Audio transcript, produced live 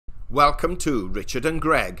Welcome to Richard and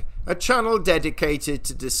Greg, a channel dedicated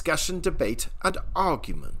to discussion, debate and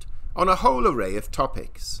argument on a whole array of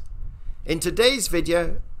topics. In today's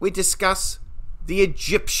video, we discuss the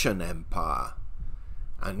Egyptian Empire,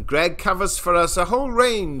 and Greg covers for us a whole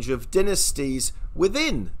range of dynasties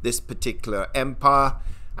within this particular empire,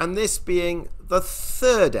 and this being the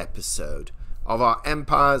third episode of our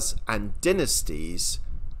Empires and Dynasties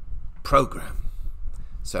program.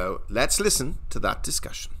 So let's listen to that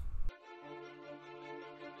discussion.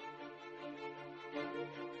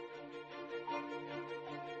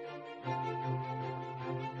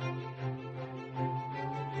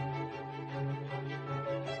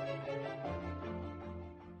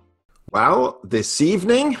 Well, this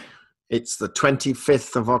evening, it's the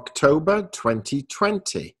 25th of October,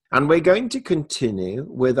 2020, and we're going to continue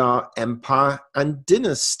with our Empire and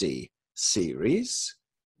Dynasty series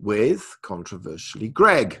with, controversially,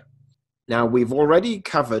 Greg. Now, we've already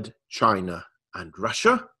covered China and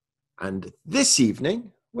Russia, and this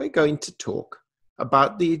evening, we're going to talk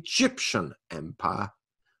about the Egyptian Empire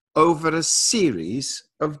over a series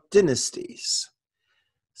of dynasties.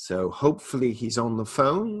 So hopefully he's on the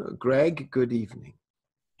phone. Greg, good evening.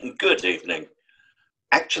 Good evening.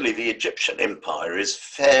 Actually, the Egyptian Empire is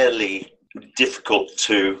fairly difficult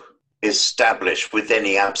to establish with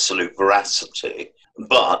any absolute veracity,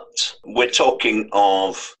 but we're talking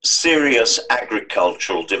of serious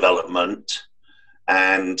agricultural development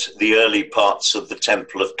and the early parts of the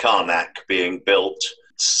Temple of Karnak being built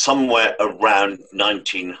somewhere around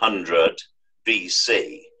 1900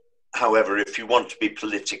 BC. However, if you want to be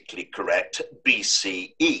politically correct,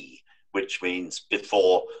 BCE, which means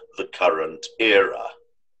before the current era.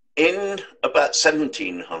 In about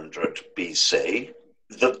 1700 BC,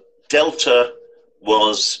 the Delta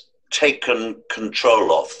was taken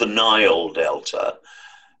control of, the Nile Delta,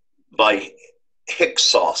 by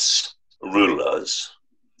Hyksos rulers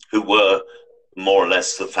who were more or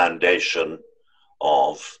less the foundation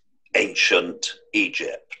of ancient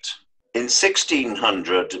Egypt. In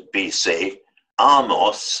 1600 BC,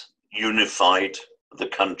 Ahmose unified the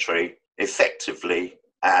country effectively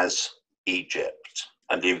as Egypt.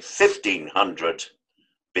 And in 1500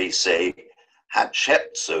 BC,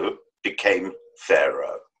 Hatshepsut became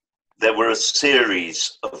pharaoh. There were a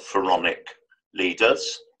series of pharaonic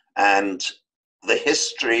leaders, and the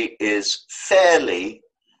history is fairly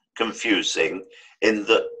confusing in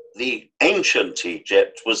that the ancient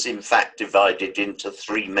Egypt was in fact divided into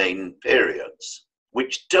three main periods,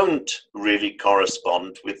 which don't really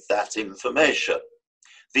correspond with that information.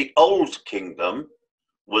 The Old Kingdom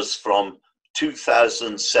was from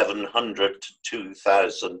 2700 to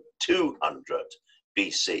 2200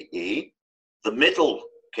 BCE, the Middle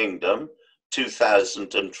Kingdom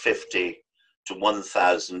 2050 to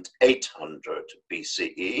 1800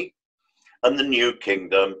 BCE, and the New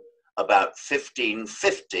Kingdom about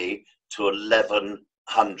 1550 to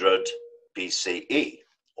 1100 BCE,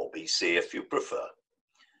 or BC if you prefer.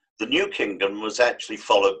 The New Kingdom was actually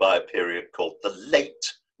followed by a period called the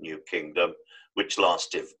Late New Kingdom, which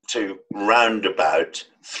lasted to round about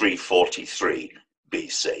 343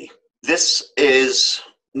 BC. This is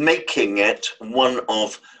making it one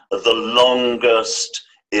of the longest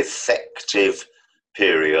effective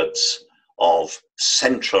periods of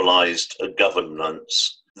centralized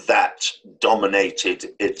governance that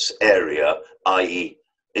dominated its area, i.e.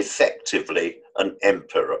 effectively an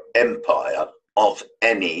empire of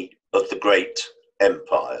any of the great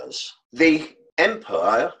empires. The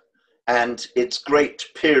empire and its great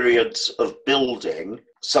periods of building,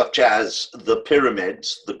 such as the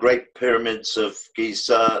pyramids, the great pyramids of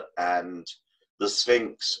Giza and the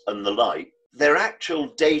Sphinx and the like, their actual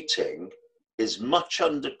dating is much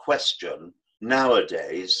under question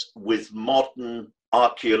nowadays with modern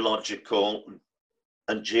archaeological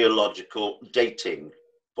and geological dating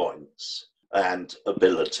points and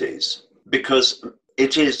abilities, because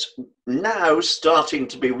it is now starting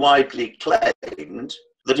to be widely claimed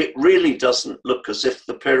that it really doesn't look as if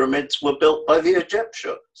the pyramids were built by the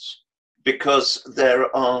Egyptians, because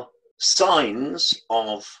there are signs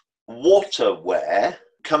of waterware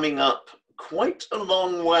coming up quite a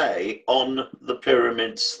long way on the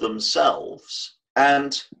pyramids themselves,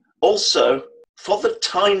 and also for the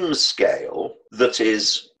time scale that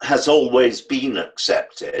has always been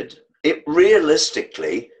accepted, it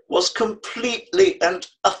realistically was completely and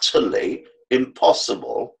utterly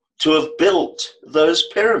impossible to have built those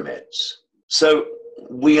pyramids. So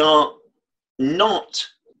we are not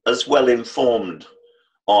as well informed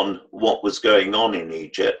on what was going on in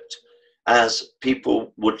Egypt as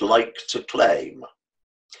people would like to claim.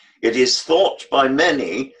 It is thought by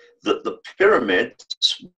many that the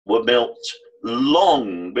pyramids were built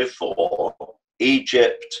long before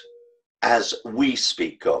Egypt as we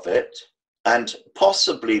speak of it, and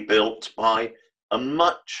possibly built by a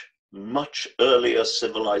much, much earlier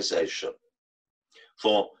civilization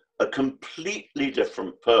for a completely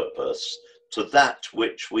different purpose to that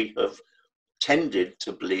which we have tended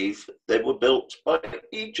to believe they were built by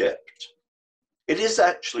Egypt. It is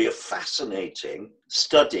actually a fascinating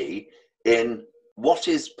study in what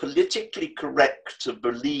is politically correct to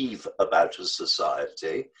believe about a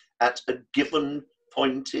society at a given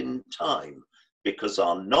point in time, because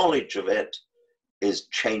our knowledge of it is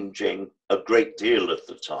changing a great deal of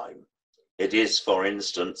the time. It is, for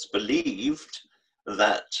instance, believed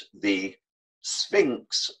that the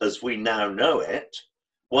Sphinx, as we now know it,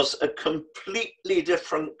 was a completely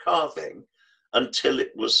different carving until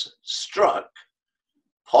it was struck,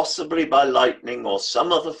 possibly by lightning or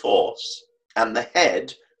some other force, and the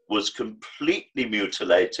head was completely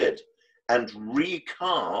mutilated and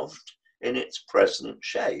recarved in its present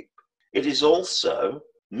shape. It is also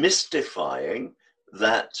mystifying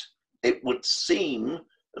that it would seem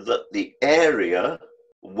that the area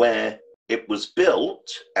where it was built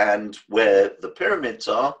and where the pyramids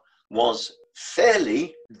are was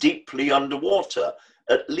fairly deeply underwater,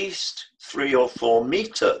 at least 3 or 4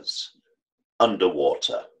 meters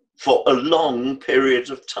underwater for a long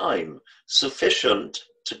period of time, sufficient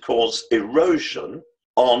to cause erosion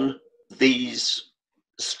on these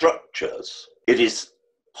structures. It is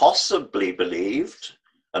possibly believed,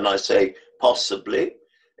 and I say possibly,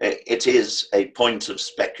 it is a point of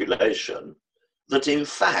speculation, that in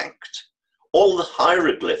fact all the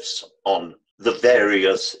hieroglyphs on the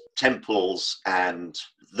various temples and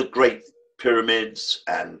the great pyramids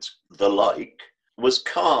and the like was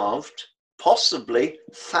carved possibly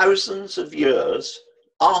thousands of years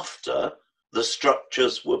after the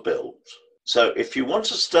structures were built. So if you want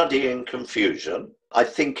to study in confusion, I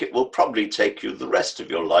think it will probably take you the rest of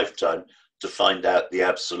your lifetime to find out the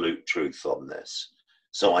absolute truth on this.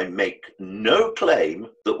 So I make no claim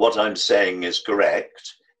that what I'm saying is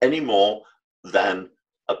correct any more than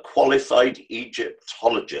a qualified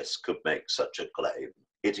Egyptologist could make such a claim.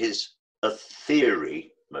 It is a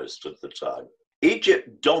theory most of the time.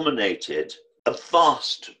 Egypt dominated a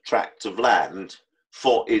vast tract of land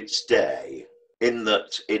for its day, in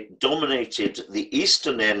that it dominated the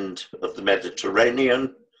eastern end of the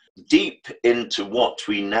Mediterranean, deep into what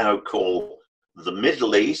we now call the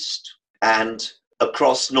Middle East, and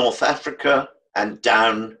across North Africa and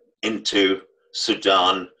down into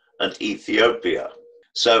Sudan and Ethiopia.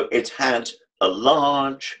 So it had a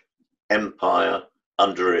large empire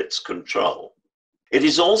under its control. It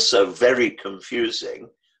is also very confusing,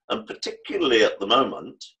 and particularly at the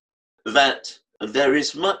moment, that there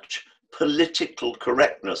is much political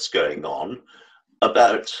correctness going on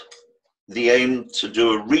about the aim to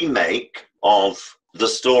do a remake of the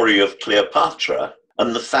story of Cleopatra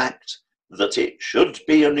and the fact that it should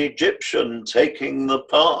be an Egyptian taking the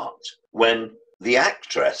part, when the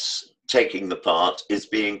actress taking the part is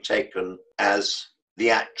being taken as the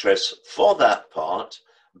actress for that part,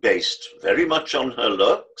 based very much on her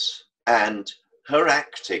looks and her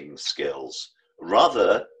acting skills,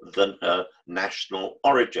 rather than her national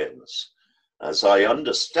origins. As I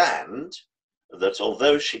understand that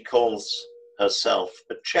although she calls herself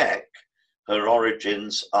a Czech, her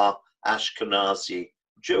origins are Ashkenazi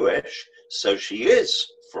Jewish, so she is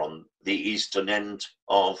from the eastern end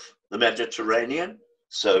of the Mediterranean,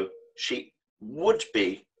 so she would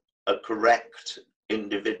be a correct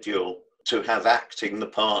individual to have acting the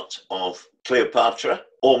part of Cleopatra,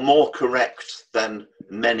 or more correct than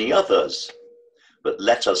many others. But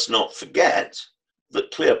let us not forget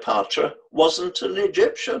that Cleopatra wasn't an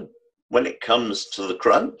Egyptian. When it comes to the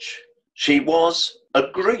crunch, she was a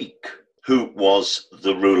Greek who was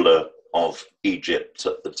the ruler of Egypt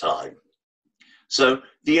at the time. So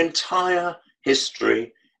the entire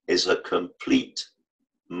history is a complete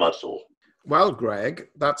muddle. Well, Greg,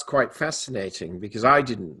 that's quite fascinating, because I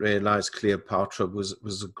didn't realize Cleopatra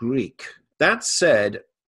was a Greek. That said,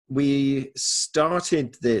 we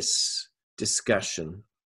started this discussion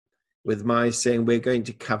with my saying we're going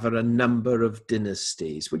to cover a number of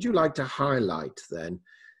dynasties. Would you like to highlight then,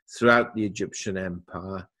 throughout the Egyptian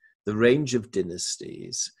Empire, the range of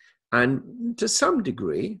dynasties, and to some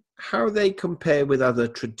degree, how they compare with other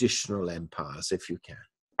traditional empires, if you can?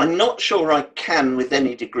 I'm not sure I can with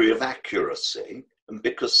any degree of accuracy,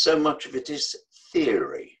 because so much of it is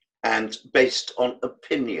theory and based on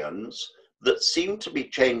opinions that seem to be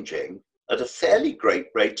changing at a fairly great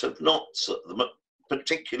rate of knots,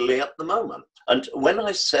 particularly at the moment. And when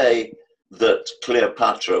I say that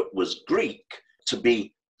Cleopatra was Greek. To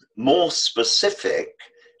be more specific,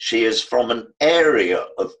 she is from an area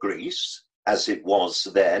of Greece, as it was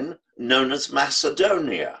then, known as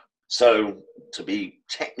Macedonia. So, to be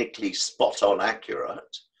technically spot on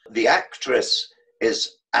accurate, the actress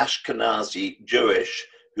is Ashkenazi Jewish,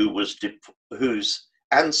 whose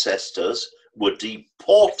ancestors were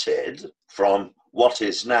deported from what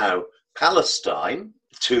is now Palestine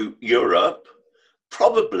to Europe,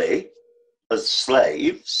 probably as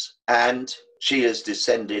slaves, and she is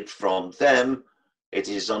descended from them, it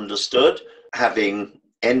is understood, having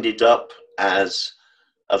ended up as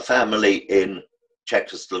a family in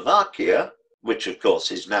Czechoslovakia, which of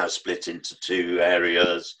course is now split into two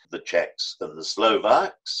areas, the Czechs and the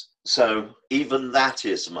Slovaks. So even that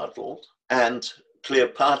is muddled. And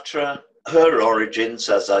Cleopatra, her origins,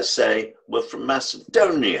 as I say, were from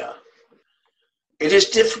Macedonia. It is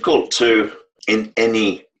difficult to, in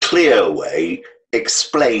any clear way,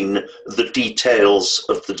 explain the details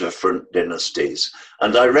of the different dynasties.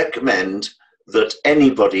 And I recommend that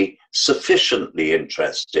anybody sufficiently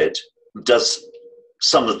interested does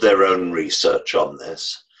some of their own research on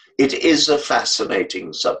this. It is a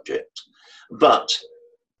fascinating subject, but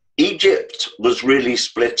Egypt was really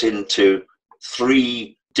split into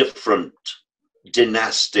three different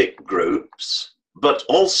dynastic groups, but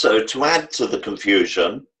also, to add to the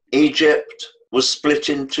confusion, Egypt was split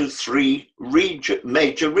into three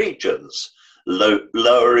major regions: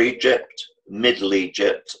 Lower Egypt, Middle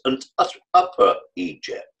Egypt, and Upper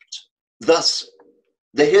Egypt. Thus,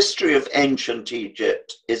 the history of ancient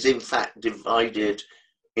Egypt is in fact divided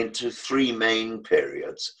into three main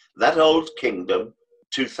periods. That Old Kingdom,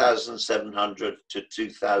 2700 to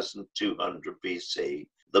 2200 BC,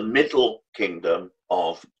 the Middle Kingdom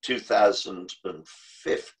of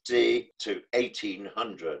 2050 to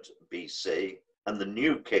 1800 BC, and the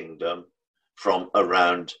New Kingdom from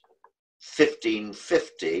around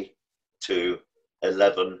 1550 to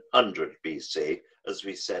 1100 BC, as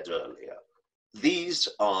we said earlier. These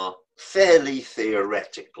are fairly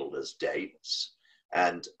theoretical as dates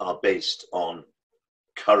and are based on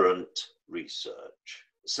current research.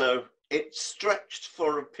 So it stretched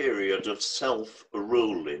for a period of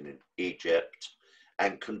self-rule in Egypt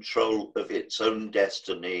and control of its own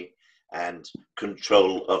destiny and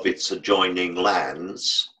control of its adjoining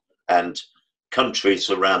lands and countries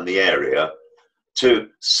around the area to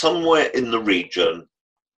somewhere in the region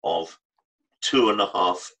of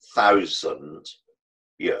 2,500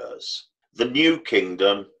 years. The New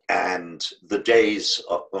Kingdom and the days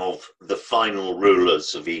of the final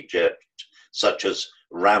rulers of Egypt, such as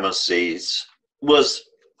Ramesses, was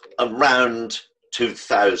around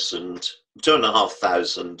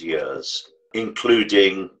 2,500 years,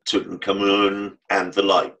 including Tutankhamun and the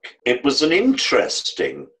like. It was an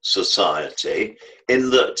interesting society in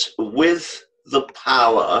that with the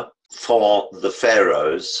power for the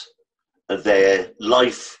pharaohs, their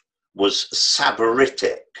life was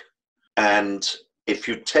sabiritic. And if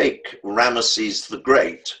you take Ramesses the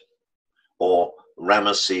Great or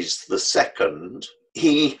Ramesses II,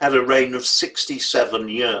 he had a reign of 67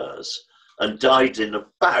 years and died in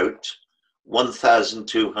about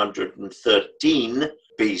 1213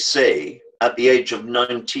 BC at the age of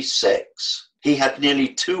 96. He had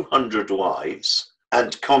nearly 200 wives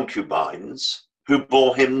and concubines who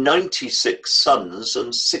bore him 96 sons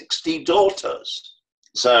and 60 daughters.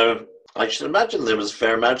 So I should imagine there was a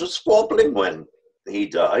fair amount of squabbling when he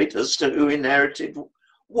died as to who inherited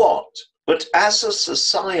what. But as a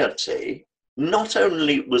society, not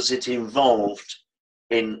only was it involved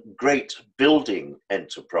in great building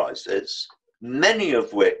enterprises, many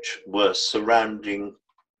of which were surrounding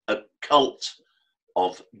a cult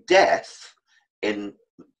of death in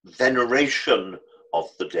veneration of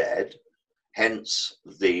the dead, hence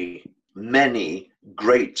the many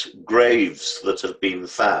great graves that have been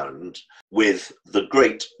found with the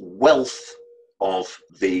great wealth of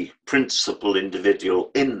the principal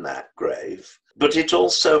individual in that grave. But it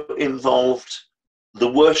also involved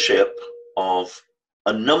the worship of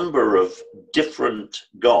a number of different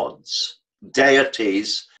gods,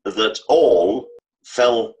 deities that all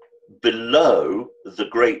fell below the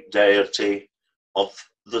great deity of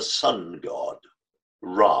the sun god,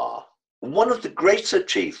 Ra. One of the great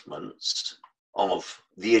achievements of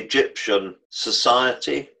the Egyptian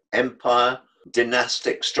society, empire,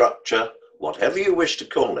 dynastic structure, whatever you wish to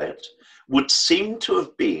call it, would seem to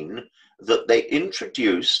have been that they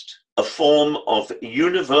introduced a form of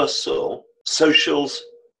universal social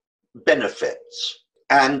benefits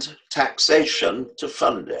and taxation to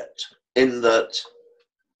fund it, in that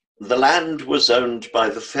the land was owned by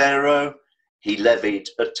the pharaoh he levied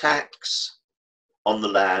a tax on the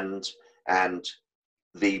land, and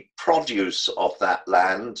the produce of that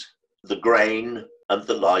land, the grain and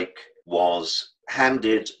the like, was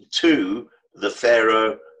handed to the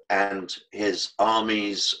pharaoh and his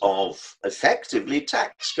armies of effectively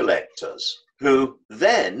tax collectors, who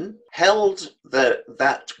then held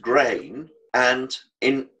that grain, and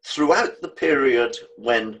throughout the period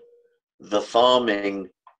when the farming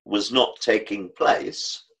was not taking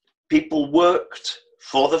place, people worked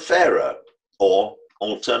for the pharaoh, or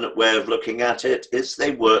alternate way of looking at it is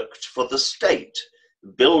they worked for the state,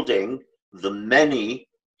 building the many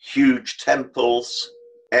huge temples,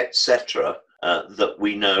 etc., that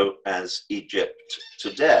we know as Egypt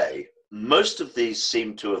today. Most of these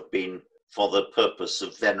seem to have been for the purpose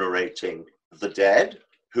of venerating the dead,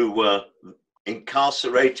 who were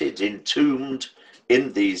incarcerated, entombed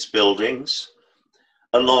in these buildings,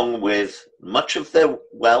 along with much of their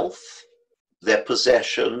wealth, their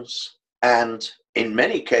possessions, and in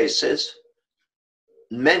many cases,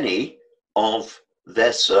 many of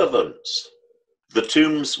their servants. The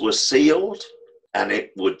tombs were sealed, and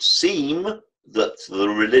it would seem that the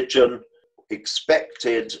religion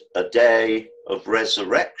expected a day of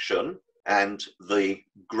resurrection, and the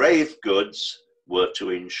grave goods were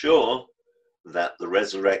to ensure that the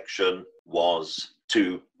resurrection was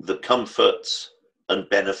to the comforts and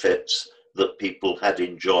benefits that people had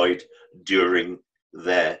enjoyed during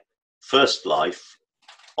their first life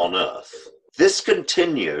on earth. This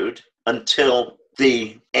continued until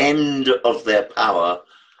the end of their power,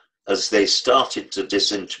 as they started to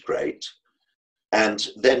disintegrate. And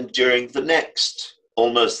then during the next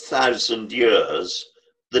almost 1,000 years,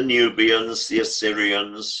 the Nubians, the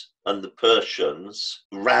Assyrians, and the Persians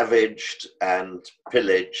ravaged and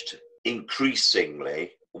pillaged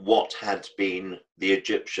increasingly what had been the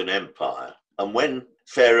Egyptian empire. And when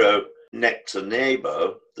Pharaoh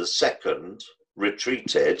Nectanebo II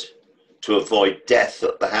retreated to avoid death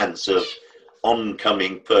at the hands of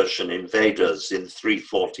oncoming Persian invaders in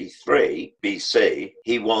 343 BC,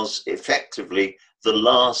 he was effectively the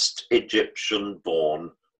last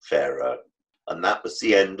Egyptian-born pharaoh. And that was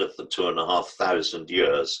the end of the 2,500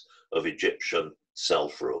 years of Egyptian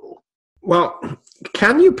self-rule. Well,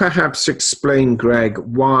 can you perhaps explain, Greg,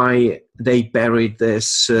 why they buried their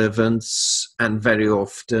servants and very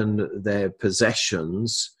often their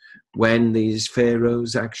possessions when these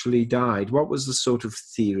pharaohs actually died? What was the sort of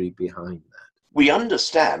theory behind that? We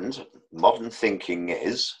understand, modern thinking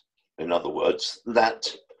is, in other words, that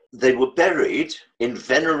they were buried in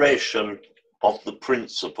veneration of the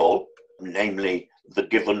principle, namely the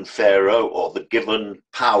given pharaoh or the given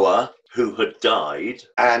power who had died,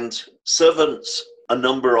 and servants, a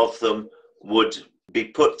number of them, would be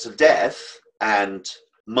put to death and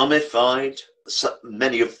mummified.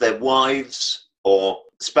 Many of their wives or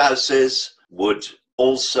spouses would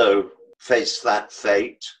also face that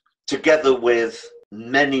fate, together with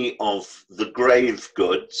many of the grave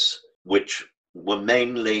goods, which were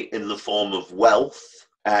mainly in the form of wealth.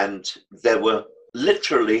 And there were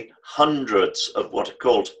literally hundreds of what are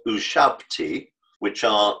called ushabti, which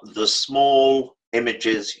are the small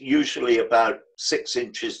images, usually about 6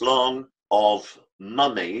 inches long, of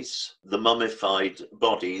mummies, the mummified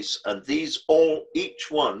bodies, and these all,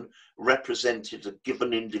 each one represented a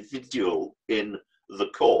given individual in the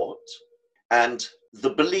court. And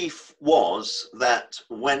the belief was that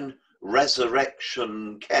when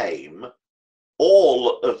resurrection came,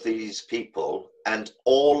 all of these people and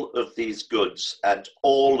all of these goods and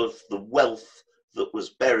all of the wealth that was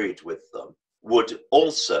buried with them would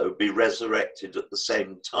also be resurrected at the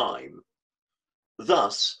same time,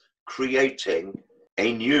 thus creating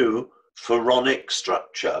a new pharaonic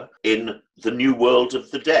structure in the new world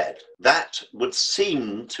of the dead. That would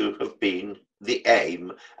seem to have been the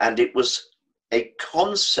aim, and it was a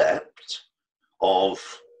concept of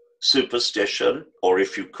superstition, or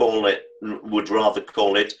if you call it, would rather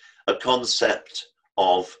call it a concept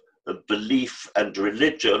of belief and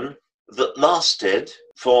religion that lasted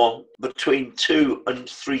for between 2,000 and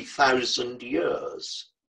 3,000 years.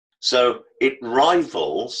 So it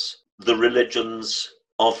rivals the religions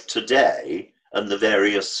of today and the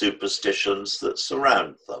various superstitions that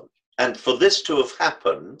surround them. And for this to have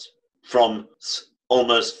happened from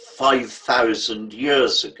almost 5,000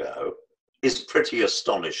 years ago is pretty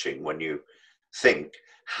astonishing when you think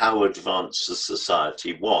how advanced the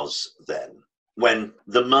society was then. When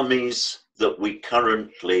the mummies that we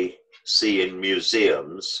currently see in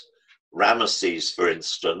museums, Ramesses, for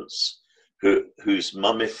instance, whose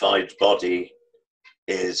mummified body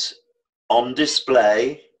is on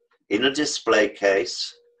display in a display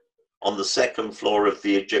case on the second floor of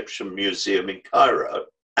the Egyptian Museum in Cairo,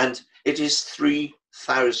 and it is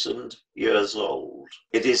 3,000 years old.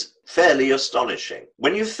 It is fairly astonishing.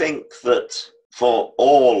 When you think that for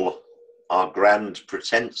all our grand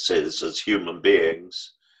pretenses as human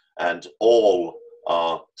beings and all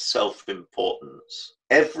our self-importance,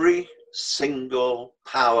 every single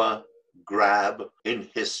power grab in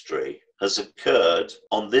history has occurred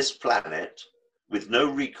on this planet with no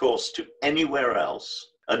recourse to anywhere else,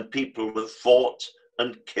 and people have fought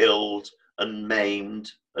and killed and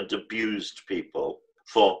maimed and abused people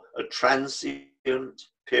for a transient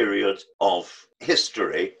period of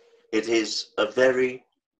history. It is a very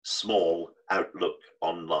small outlook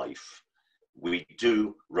on life. We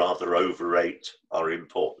do rather overrate our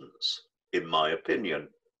importance, in my opinion.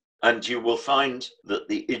 And you will find that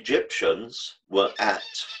the Egyptians were at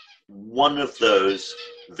one of those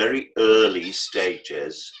very early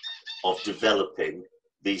stages of developing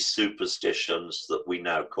these superstitions that we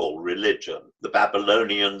now call religion. The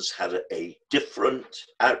Babylonians had a different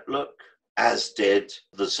outlook, as did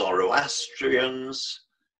the Zoroastrians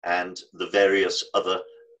and the various other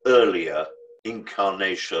earlier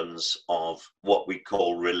incarnations of what we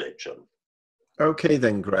call religion. Okay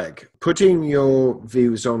then, Greg, putting your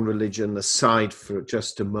views on religion aside for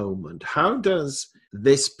just a moment, how does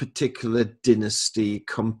this particular dynasty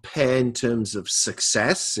compare in terms of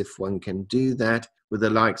success, if one can do that, with the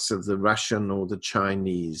likes of the Russian or the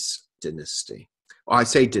Chinese dynasty? Oh, I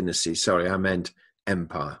say dynasty, sorry, I meant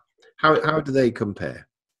empire. How do they compare?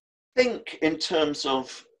 I think in terms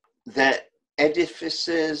of their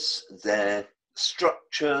edifices, their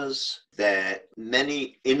structures, their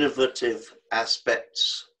many innovative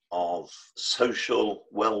aspects of social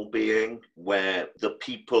well-being, where the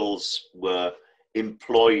peoples were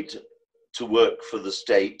employed to work for the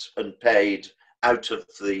state and paid out of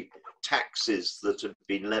the taxes that had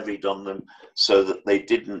been levied on them so that they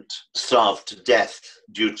didn't starve to death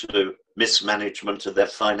due to mismanagement of their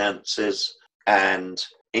finances, and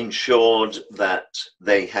ensured that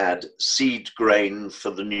they had seed grain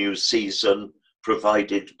for the new season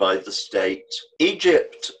provided by the state.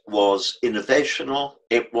 Egypt was innovational,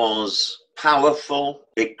 it was powerful,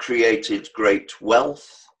 it created great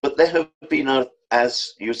wealth, but there have been,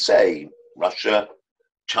 as you say, Russia,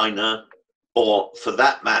 China, or for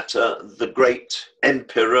that matter, the great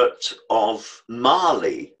empirate of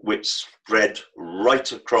Mali, which spread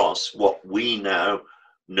right across what we now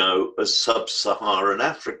know as sub-Saharan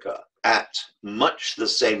Africa at much the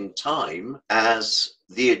same time as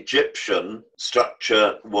the Egyptian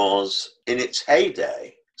structure was in its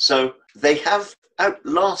heyday. So they have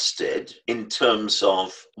outlasted, in terms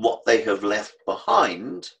of what they have left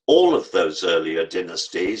behind, all of those earlier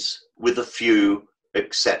dynasties, with a few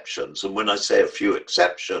exceptions. And when I say a few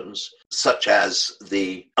exceptions, such as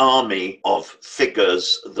the army of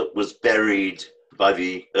figures that was buried by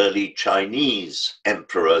the early Chinese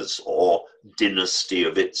emperors or dynasty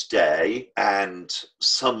of its day, and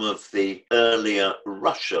some of the earlier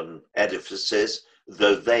Russian edifices,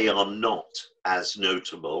 though they are not as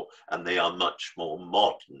notable and they are much more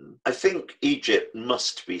modern. I think Egypt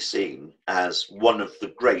must be seen as one of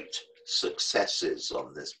the great successes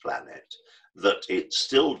on this planet, that it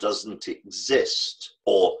still doesn't exist,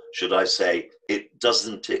 or should I say, it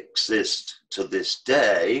doesn't exist to this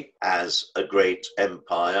day as a great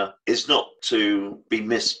empire, is not to be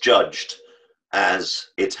misjudged as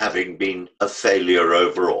it having been a failure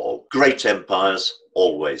overall. Great empires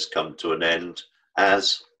always come to an end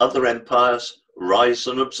as other empires rise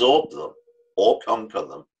and absorb them or conquer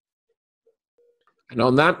them. And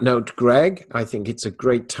on that note, Greg, I think it's a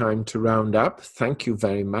great time to round up. Thank you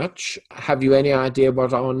very much. Have you any idea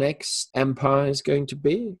what our next empire is going to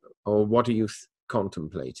be? Or what are you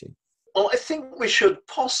contemplating? Well, I think we should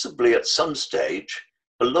possibly at some stage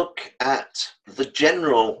look at the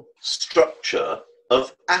general structure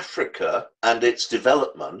of Africa and its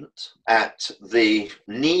development, at the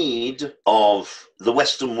need of the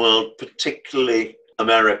Western world, particularly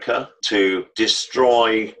America, to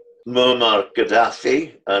destroy Muammar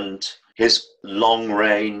Gaddafi and his long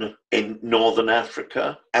reign in northern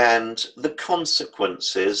Africa, and the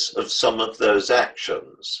consequences of some of those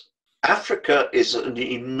actions. Africa is an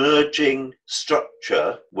emerging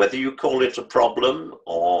structure, whether you call it a problem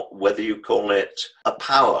or whether you call it a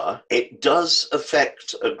power. It does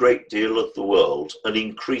affect a great deal of the world, an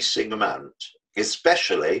increasing amount,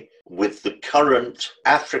 especially with the current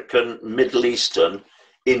African, Middle Eastern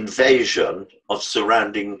invasion of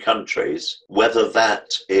surrounding countries, whether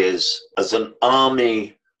that is as an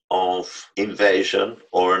army of invasion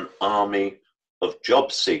or an army of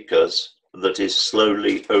job seekers that is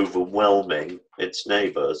slowly overwhelming its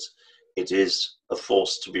neighbors. It is a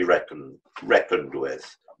force to be reckoned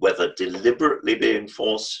with, whether deliberately being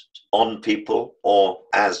forced on people or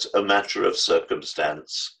as a matter of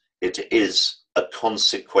circumstance. It is a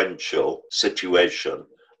consequential situation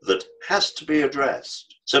that has to be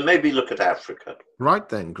addressed. So maybe look at Africa. Right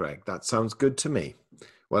then, Greg, that sounds good to me.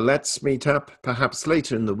 Well, let's meet up perhaps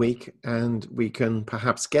later in the week, and we can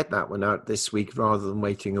perhaps get that one out this week rather than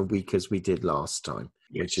waiting a week as we did last time.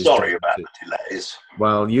 Which is sorry about the delays.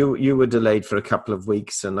 Well, you were delayed for a couple of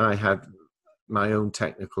weeks, and I had my own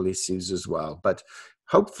technical issues as well. But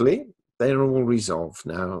hopefully they're all resolved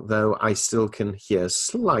now, though I still can hear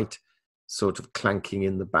slight sort of clanking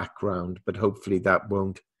in the background, but hopefully that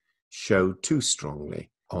won't show too strongly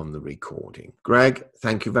on the recording. Greg,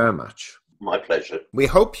 thank you very much. My pleasure. We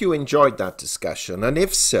hope you enjoyed that discussion, and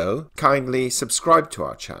if so, kindly subscribe to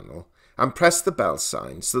our channel and press the bell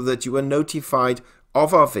sign so that you are notified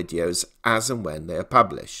of our videos as and when they are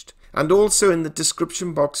published. And also in the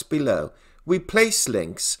description box below, we place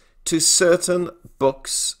links to certain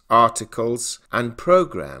books, articles, and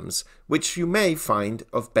programs which you may find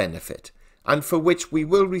of benefit, and for which we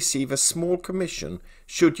will receive a small commission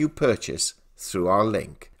should you purchase through our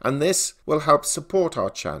link. And this will help support our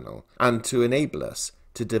channel and to enable us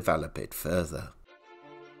to develop it further.